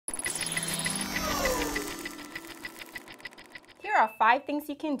are 5 things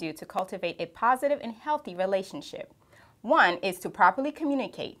you can do to cultivate a positive and healthy relationship. 1 is to properly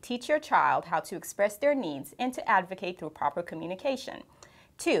communicate. Teach your child how to express their needs and to advocate through proper communication.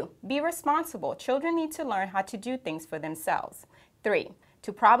 2, be responsible. Children need to learn how to do things for themselves. 3,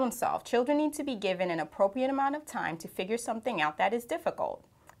 to problem solve. Children need to be given an appropriate amount of time to figure something out that is difficult.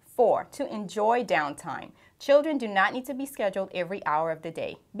 4, to enjoy downtime. Children do not need to be scheduled every hour of the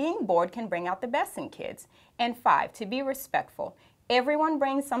day. Being bored can bring out the best in kids. And 5, to be respectful. Everyone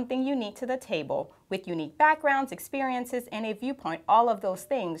brings something unique to the table with unique backgrounds, experiences, and a viewpoint. All of those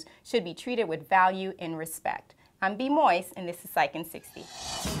things should be treated with value and respect. I'm B. Moise, and this is Psych in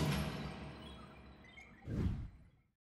 60.